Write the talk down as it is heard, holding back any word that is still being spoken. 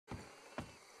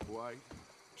flight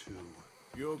too.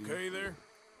 You okay there?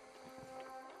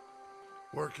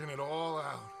 Working it all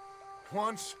out.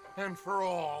 Once and for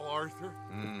all, Arthur.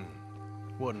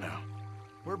 What now?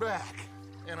 We're back,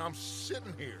 and I'm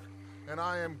sitting here, and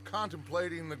I am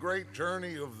contemplating the great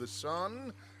journey of the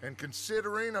sun and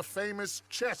considering a famous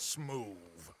chess move.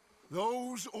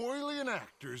 Those oily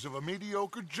enactors of a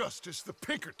mediocre justice, the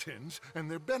Pinkertons, and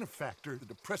their benefactor, the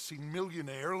depressing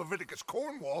millionaire Leviticus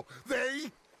Cornwall,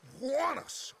 they want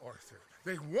us, Arthur.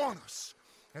 They want us.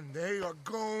 And they are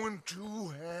going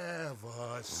to have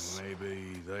us.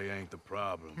 Maybe they ain't the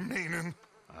problem. Meaning?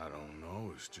 I don't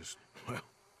know, it's just, well,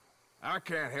 I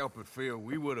can't help but feel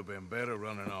we would have been better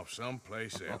running off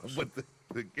someplace else. But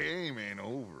the game ain't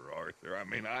over, Arthur. I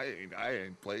mean, I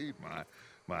ain't played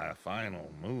my final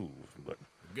move, but...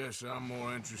 I guess I'm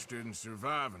more interested in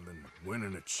surviving than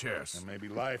winning a chess. And maybe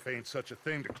life ain't such a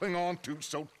thing to cling on to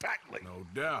so tightly. No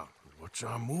doubt. But what's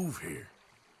our move here?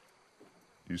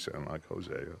 You sound like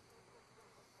Hosea.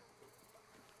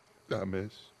 I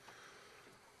miss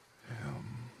him.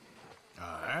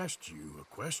 I asked you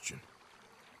a question.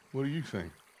 What do you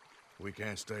think? We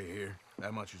can't stay here.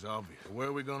 That much is obvious. Where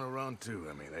are we gonna run to?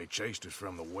 I mean, they chased us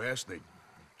from the west. They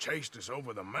chased us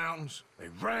over the mountains. They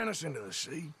ran us into the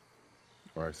sea.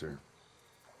 Arthur,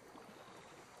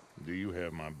 do you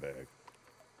have my back?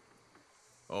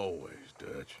 Always,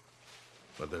 Dutch.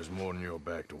 But there's more than your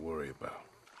back to worry about.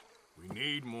 We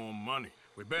need more money.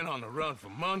 We've been on the run for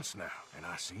months now, and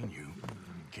I seen you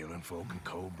killing folk in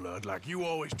cold blood like you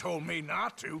always told me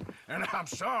not to, and I'm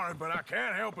sorry, but I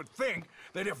can't help but think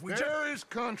that if we There is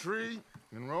country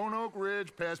in Roanoke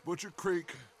Ridge past Butcher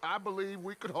Creek I believe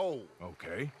we could hold.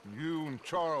 Okay. You and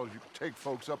Charles, you could take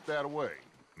folks up that way.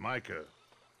 Micah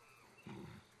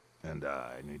and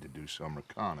I need to do some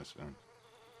reconnaissance.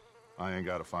 I ain't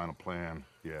got a final plan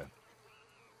yet.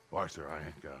 Arthur, I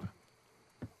ain't got it.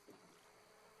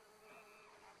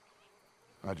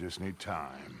 I just need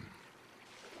time.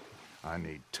 I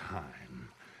need time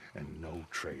and no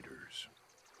traitors.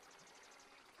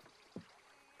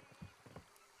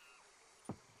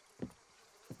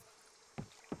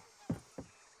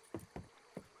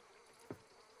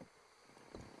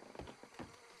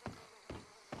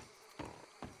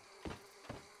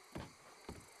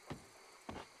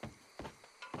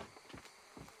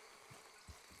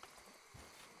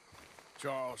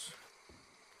 Charles,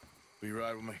 be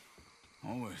right with me.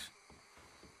 Always.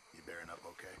 You bearing up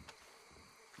okay?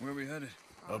 Where are we headed?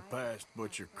 Up past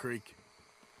Butcher Creek.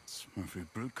 It's Murphy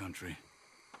Brute country.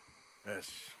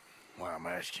 That's why I'm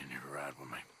asking you to ride with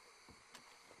me.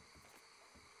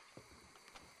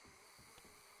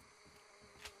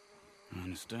 I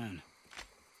understand.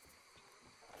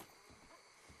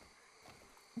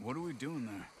 What are we doing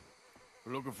there?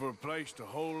 We're looking for a place to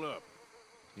hole up.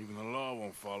 Even the law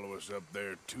won't follow us up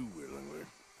there too willingly.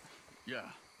 Yeah.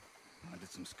 I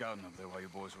did some scouting up there while you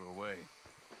boys were away.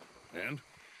 And?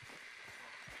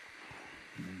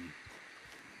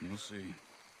 You'll see.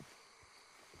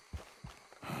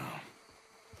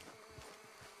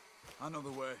 I know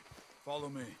the way. Follow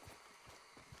me.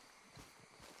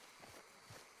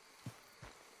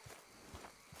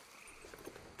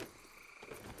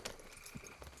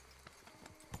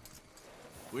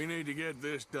 We need to get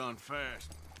this done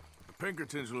fast. The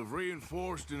Pinkertons will have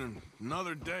reinforced in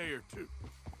another day or two.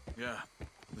 Yeah.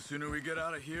 The sooner we get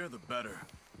out of here, the better.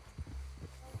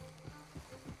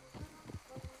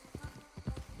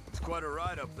 It's quite a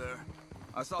ride up there.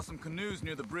 I saw some canoes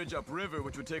near the bridge upriver,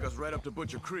 which would take us right up to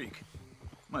Butcher Creek.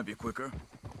 Might be quicker.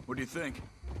 What do you think?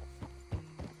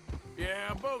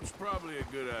 Yeah, a boat's probably a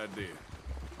good idea.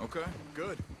 Okay,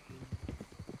 good.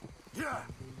 Yeah!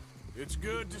 It's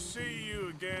good to see you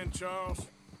again, Charles.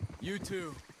 You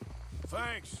too.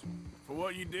 Thanks for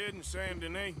what you did in Saint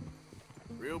Denis.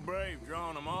 Real brave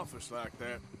drawing them off us like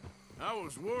that. I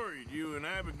was worried you and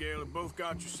Abigail had both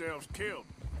got yourselves killed.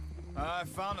 I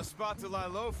found a spot to lie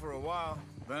low for a while,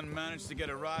 then managed to get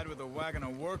a ride with a wagon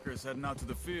of workers heading out to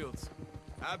the fields.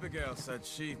 Abigail said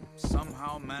she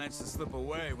somehow managed to slip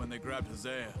away when they grabbed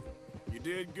Hosea. You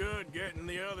did good getting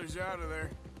the others out of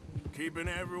there. Keeping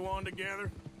everyone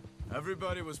together.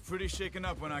 Everybody was pretty shaken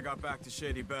up when I got back to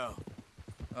Shady Belle.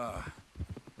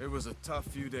 It was a tough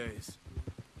few days.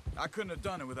 I couldn't have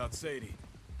done it without Sadie.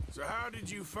 So how did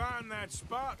you find that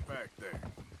spot back there?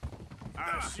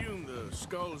 I assume the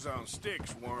skulls on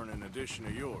sticks weren't an addition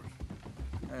of yours.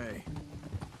 Hey.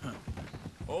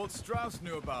 Old Strauss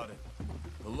knew about it.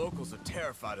 The locals are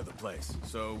terrified of the place,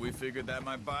 so we figured that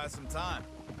might buy us some time.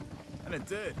 And it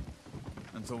did.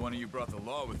 Until one of you brought the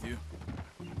law with you.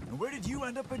 And where did you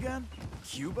end up again?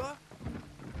 Cuba?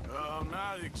 Oh,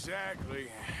 not exactly.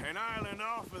 An island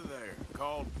off of there,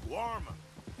 called Warma.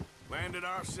 Landed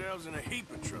ourselves in a heap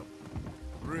of trouble.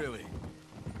 Really?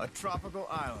 A tropical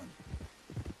island?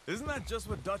 Isn't that just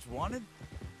what Dutch wanted?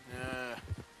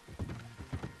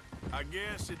 I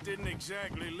guess it didn't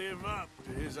exactly live up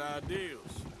to his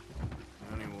ideals.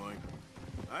 Anyway,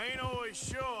 I ain't always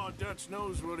sure Dutch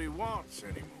knows what he wants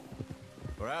anymore.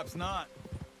 Perhaps not.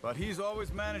 But he's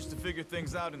always managed to figure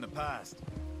things out in the past.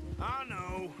 I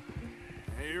know.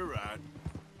 Yeah, you're right.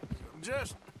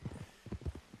 Just...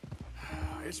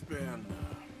 It's been...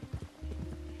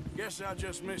 Guess I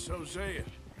just miss Hosea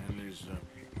and his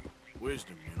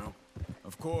wisdom, you know?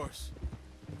 Of course.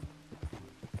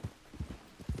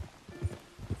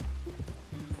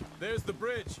 There's the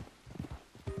bridge.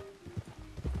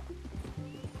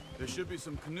 There should be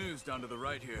some canoes down to the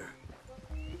right here.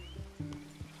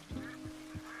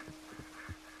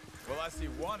 Well, I see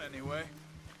one anyway.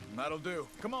 That'll do.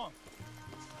 Come on.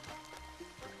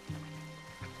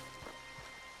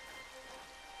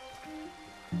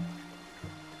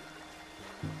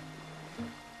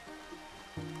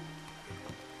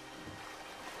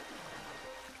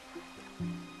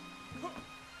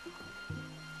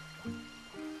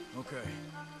 Okay.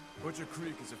 Butcher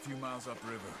Creek is a few miles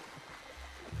upriver.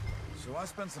 So I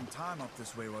spent some time up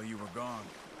this way while you were gone.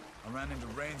 I ran into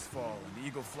Rainsfall and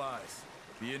Eagle Flies.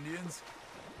 The Indians?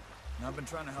 And I've been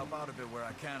trying to help out a bit where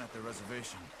I can at their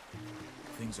reservation.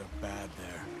 Things are bad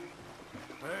there.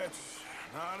 That's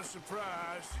not a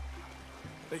surprise.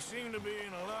 They seem to be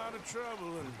in a lot of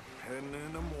trouble and heading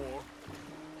into more.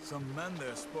 Some men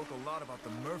there spoke a lot about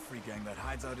the Murphy gang that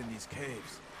hides out in these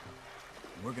caves.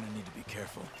 We're gonna need to be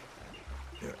careful.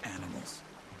 They're animals.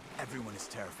 Everyone is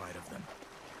terrified of them.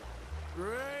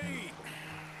 Great.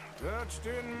 Dutch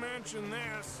didn't mention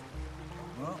this.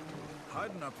 Well,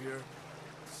 hiding up here,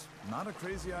 it's not a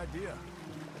crazy idea.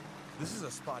 This is a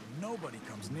spot nobody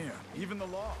comes near, even the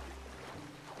law.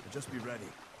 But just be ready.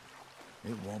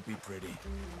 It won't be pretty.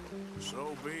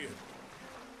 So be it.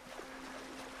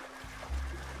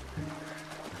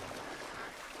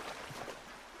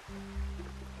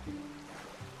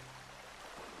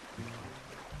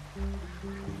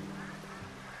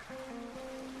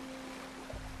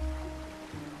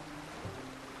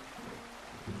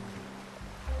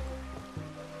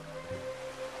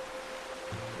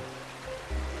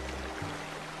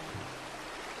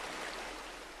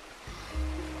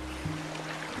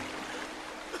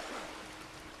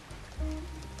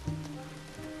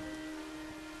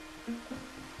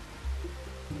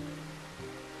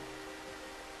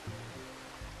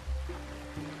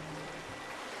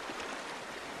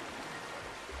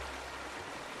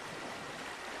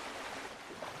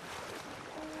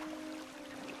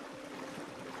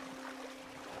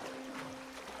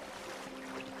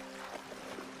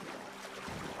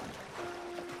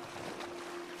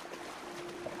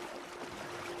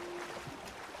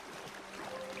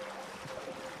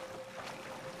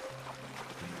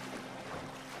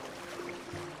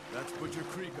 That's Butcher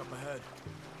Creek up ahead.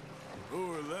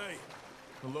 Who are they?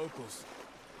 The locals.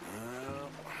 Well,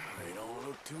 they don't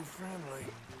look too friendly.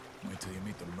 Wait till you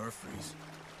meet the Murphys.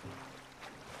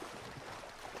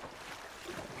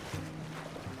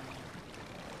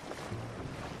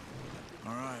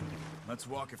 All right, let's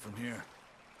walk it from here.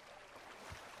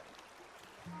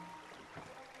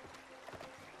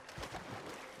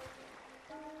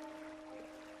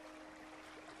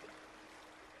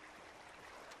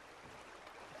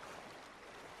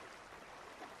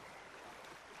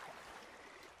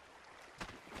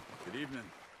 Good evening.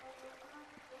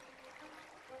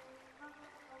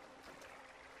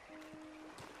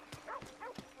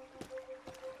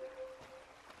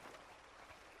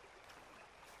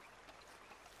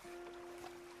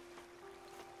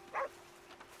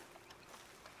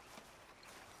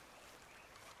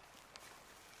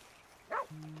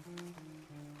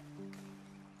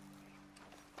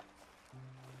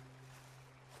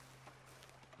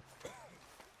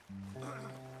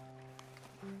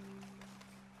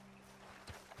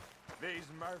 These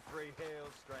Murphy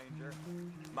Hills, stranger.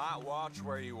 Might watch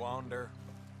where you wander.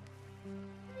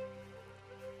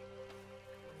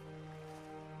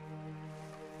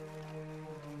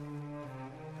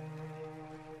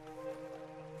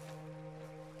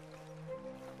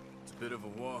 It's a bit of a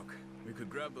walk. We could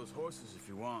grab those horses if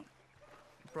you want.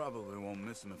 Probably won't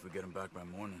miss them if we get them back by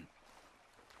morning.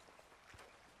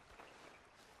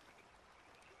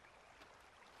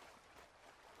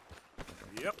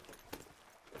 Yep.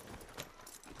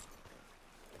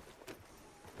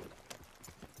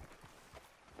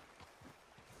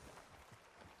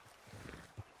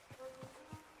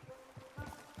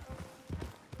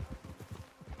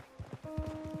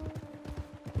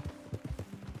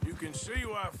 You can see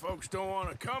why folks don't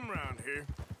want to come around here.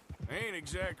 Ain't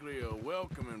exactly a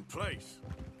welcoming place.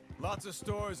 Lots of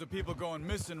stories of people going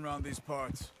missing around these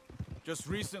parts. Just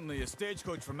recently, a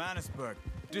stagecoach from Annisburg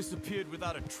disappeared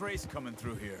without a trace coming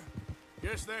through here.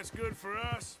 Guess that's good for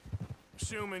us.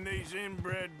 Assuming these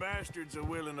inbred bastards are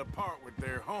willing to part with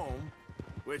their home,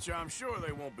 which I'm sure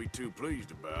they won't be too pleased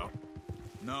about.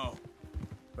 No.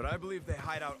 But I believe they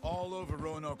hide out all over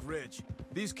Roanoke Ridge.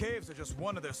 These caves are just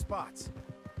one of their spots.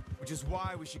 Which is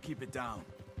why we should keep it down.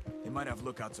 They might have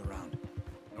lookouts around.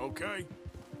 Okay.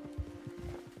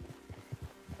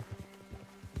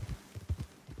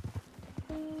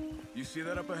 You see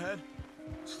that up ahead?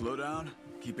 Slow down,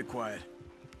 keep it quiet.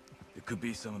 It could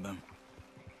be some of them.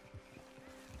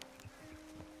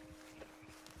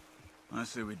 I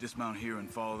say we dismount here and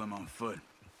follow them on foot.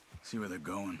 See where they're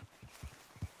going.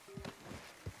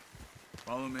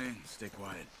 Follow me, and stay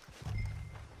quiet.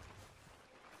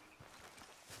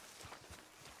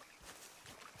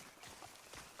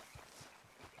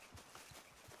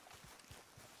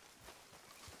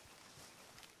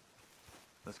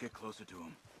 Let's get closer to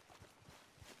them.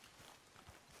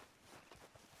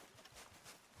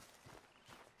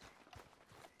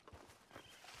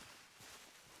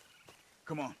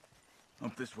 Come on,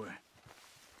 up this way.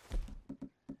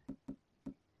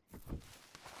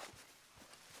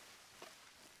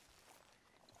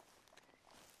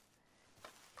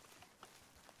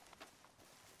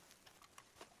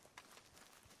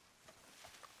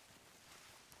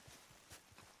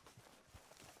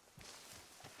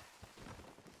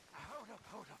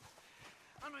 Hold up.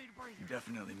 I need a breather.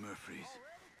 Definitely Murphy's.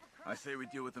 I say we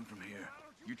deal with them from here.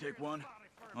 You take one,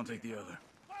 I'll take the other.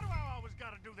 Why do I always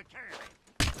gotta do the carry?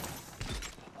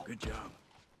 Good job.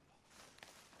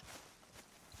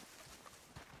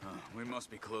 We must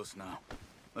be close now.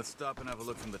 Let's stop and have a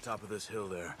look from the top of this hill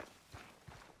there.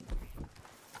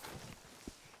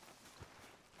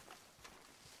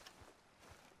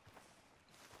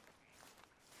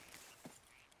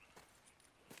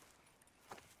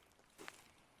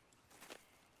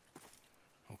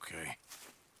 Okay.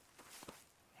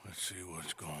 Let's see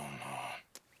what's going on.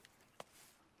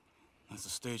 That's the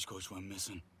stagecoach went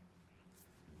missing.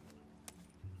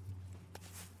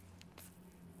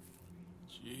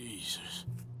 Jesus.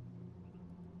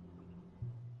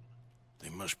 They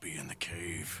must be in the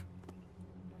cave.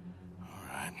 All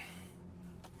right.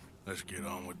 Let's get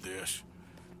on with this.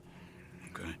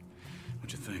 Okay.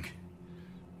 What you think?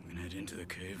 We can head into the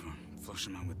cave or flush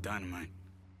them out with dynamite?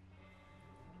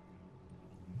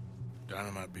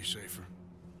 Dynamite be safer.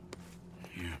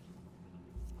 Here.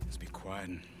 Let's be quiet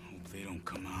and hope they don't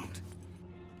come out.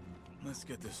 Let's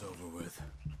get this over with.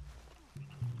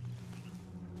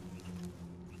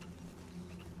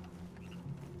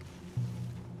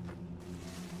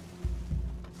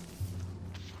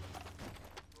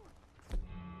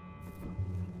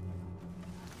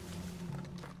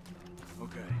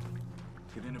 Okay.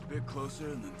 Get in a bit closer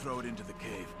and then throw it into the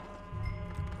cave.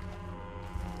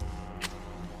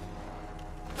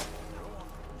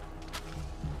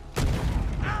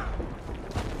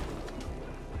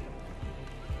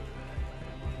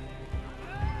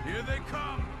 Here they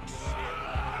come!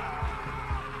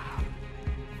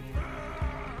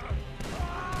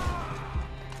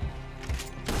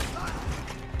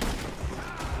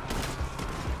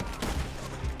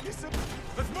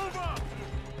 Let's move on!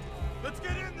 Let's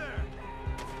get in there!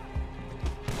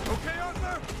 Okay,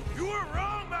 Arthur? You were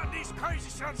wrong about these crazy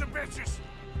sons of bitches!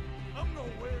 I'm gonna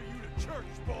wear you to church,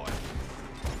 boy!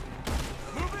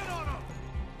 Move in on them!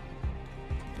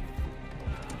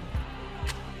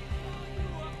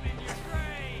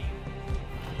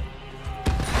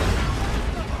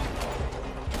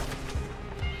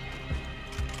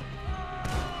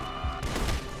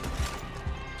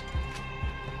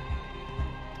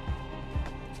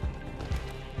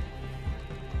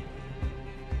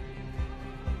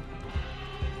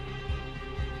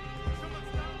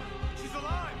 She's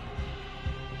alive!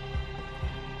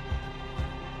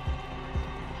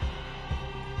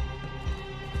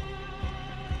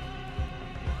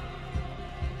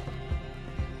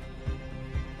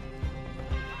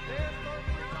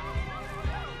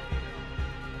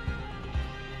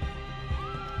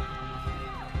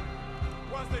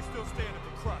 Why's they still standing,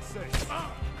 for Christ's sake?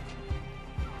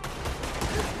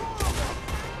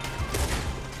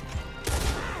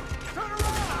 Turn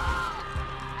around!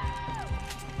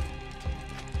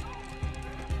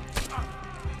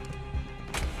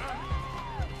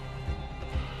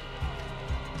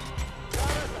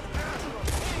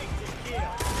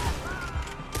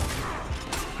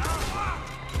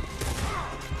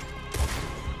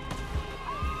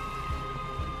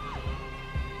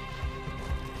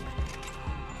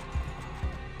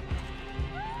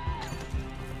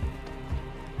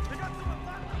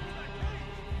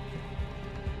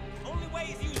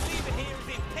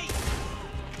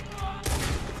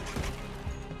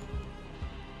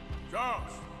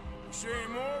 See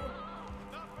any more?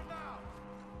 Not for now.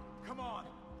 Come on.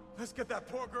 Let's get that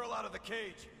poor girl out of the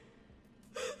cage.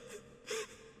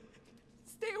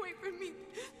 Stay away from me.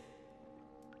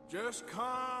 Just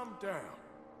calm down.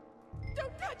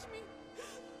 Don't touch me.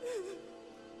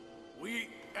 We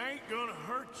ain't gonna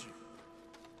hurt you.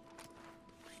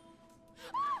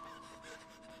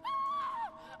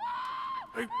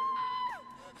 Hey.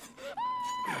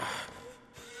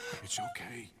 It's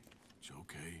okay. It's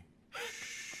okay.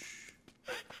 Shh.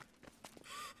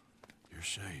 You're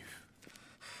safe.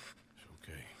 It's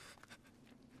okay.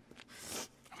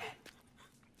 Come on.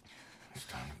 It's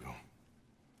time to go.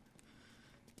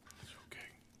 It's okay.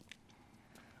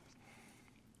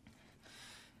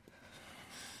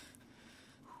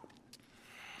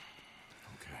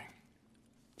 Okay.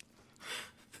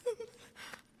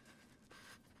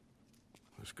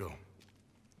 Let's go.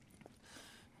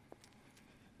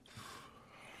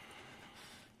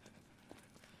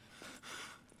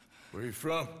 Where are you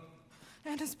from?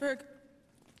 Annisburg.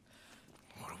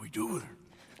 What do we do with her?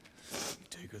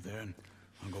 Take her there and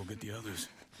I'll go get the others.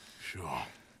 Sure.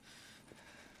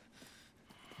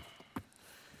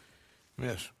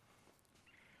 Miss,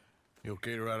 you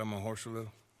okay to ride on my horse a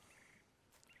little?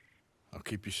 I'll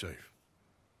keep you safe.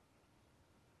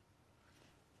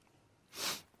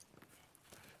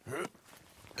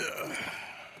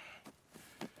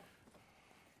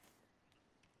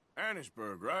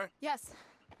 Annisburg, right? Yes.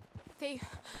 They...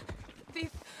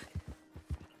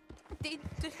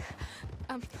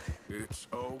 It's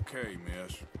okay,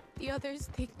 miss. The others,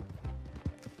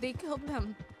 they killed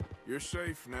them. You're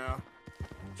safe now.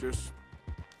 Just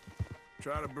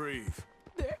try to breathe.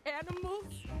 They're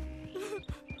animals.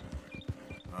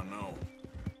 I know.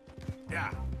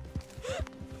 Yeah.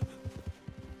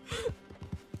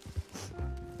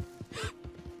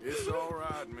 It's all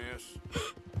right, miss.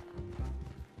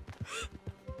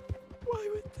 Why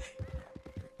would they?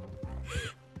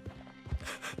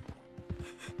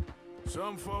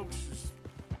 Some folks is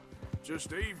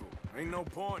just evil. Ain't no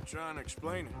point trying to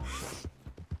explain it.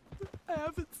 I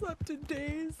haven't slept in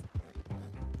days.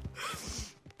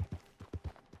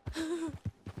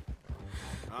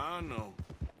 I know.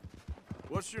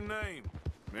 What's your name,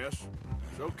 miss?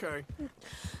 It's okay.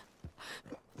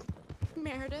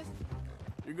 Meredith.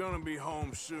 You're gonna be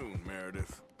home soon,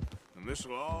 Meredith. And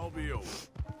this'll all be over.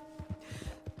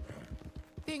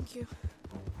 Thank you.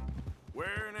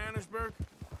 Where in Annisburg?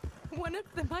 One of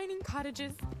the mining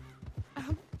cottages.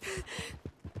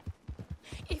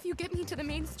 If you get me to the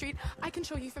main street, I can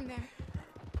show you from there.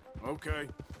 Okay.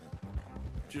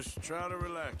 Just try to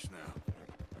relax now.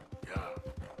 Yeah.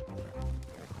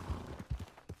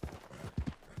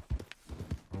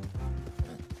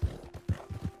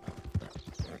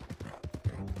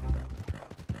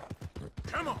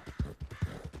 Come on!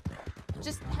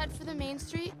 Just head for the main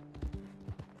street.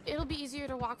 It'll be easier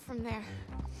to walk from there.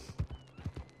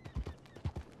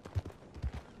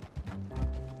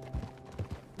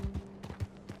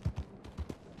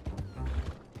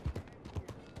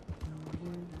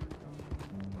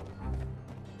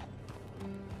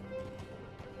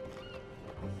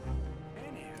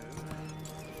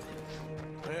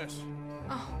 Yes.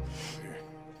 Oh. Here.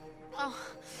 Oh.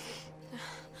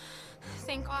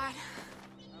 Thank God.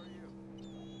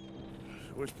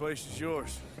 Which place is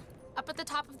yours? Up at the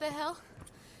top of the hill.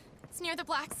 It's near the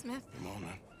blacksmith. Come on,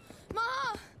 then.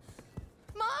 Ma!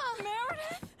 Ma!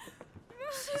 Meredith!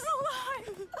 She's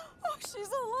alive! Oh, she's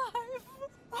alive!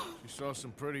 She saw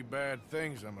some pretty bad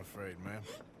things, I'm afraid, ma'am.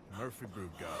 Murphy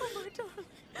brood got her. Oh, my darling.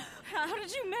 How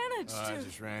did you manage I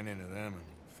just ran into them and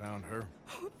found her.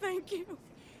 Oh, thank you.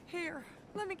 Here,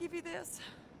 let me give you this.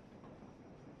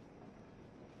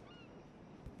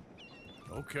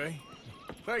 Okay.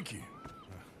 Thank you.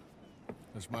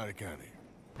 That's mighty kind of you.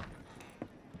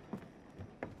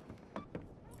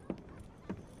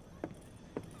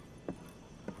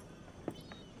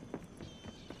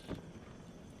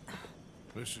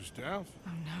 Mrs. Downs?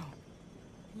 Oh, no.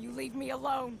 You leave me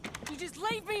alone. You just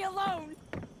leave me alone.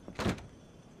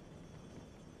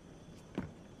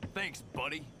 Thanks,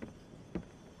 buddy.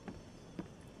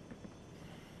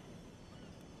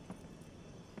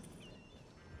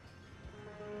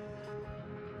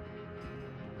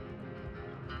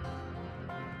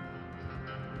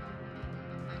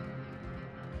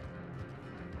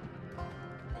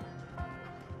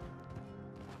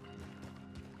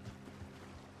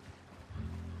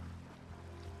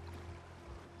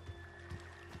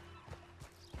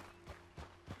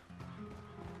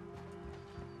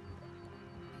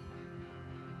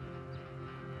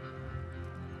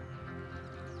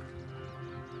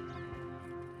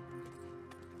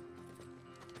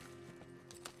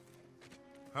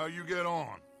 How you get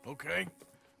on? Okay.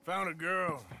 Found a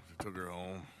girl. Took her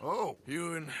home. Oh,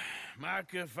 You and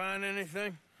Micah find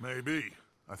anything? maybe.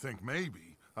 I think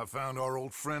maybe. I found our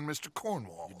old friend, Mr.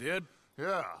 Cornwall. You did?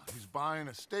 Yeah, he's buying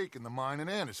a stake in the mine in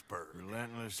Annisburg.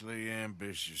 Relentlessly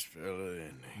ambitious fella,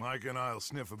 isn't he? Mike and I'll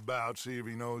sniff about, see if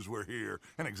he knows we're here,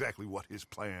 and exactly what his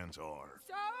plans are.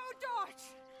 So, Dutch,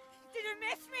 did you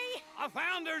miss me? I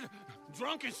found her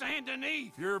drunk in Saint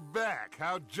Denis. You're back.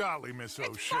 How jolly, Miss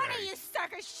O'Shea. It's funny, you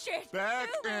sack of shit. Back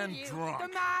Who are and you? drunk. The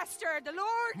Master, the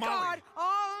Lord Molly. God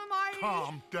Almighty.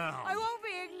 Calm down. I won't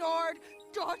be ignored.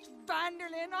 Dutch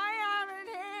Vanderlyn, I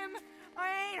am him.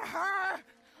 I ain't her.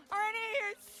 Or any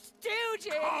of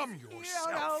your stooges. Calm You yourself.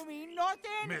 don't owe me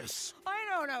nothing. Miss. I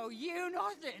don't owe you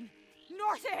nothing.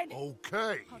 Nothing.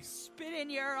 Okay. I'll spit in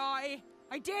your eye.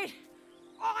 I did.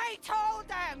 I told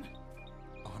them.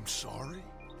 I'm sorry?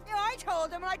 Yeah, I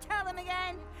told them and I tell them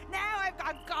again. Now I've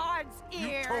got God's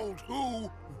ear. You told who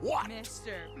what?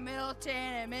 Mr. Milton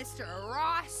and Mr.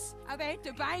 Ross about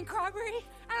the bank robbery,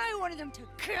 and I wanted them to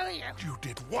kill you. You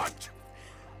did what?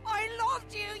 I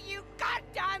loved you, you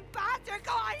goddamn bastard!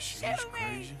 Go on, She's shoot me!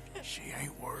 crazy. She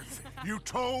ain't worth it. You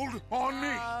told on me.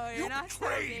 Oh, you're You not so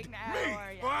betrayed big now, me.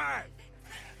 are you? Why?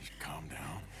 Just calm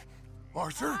down.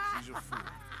 Arthur, She's a fool.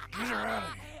 Get her out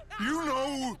of here. you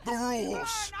know the You're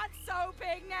rules. not so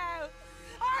big now.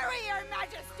 Are we, Your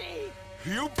Majesty?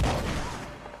 You...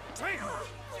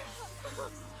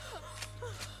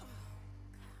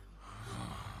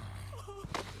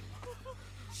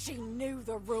 She knew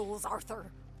the rules,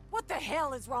 Arthur. What the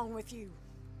hell is wrong with you?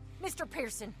 Mr.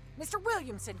 Pearson, Mr.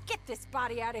 Williamson, get this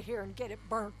body out of here and get it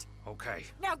burnt. Okay.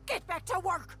 Now get back to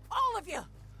work, all of you!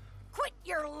 Quit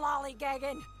your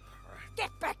lollygagging!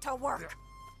 Get back to work!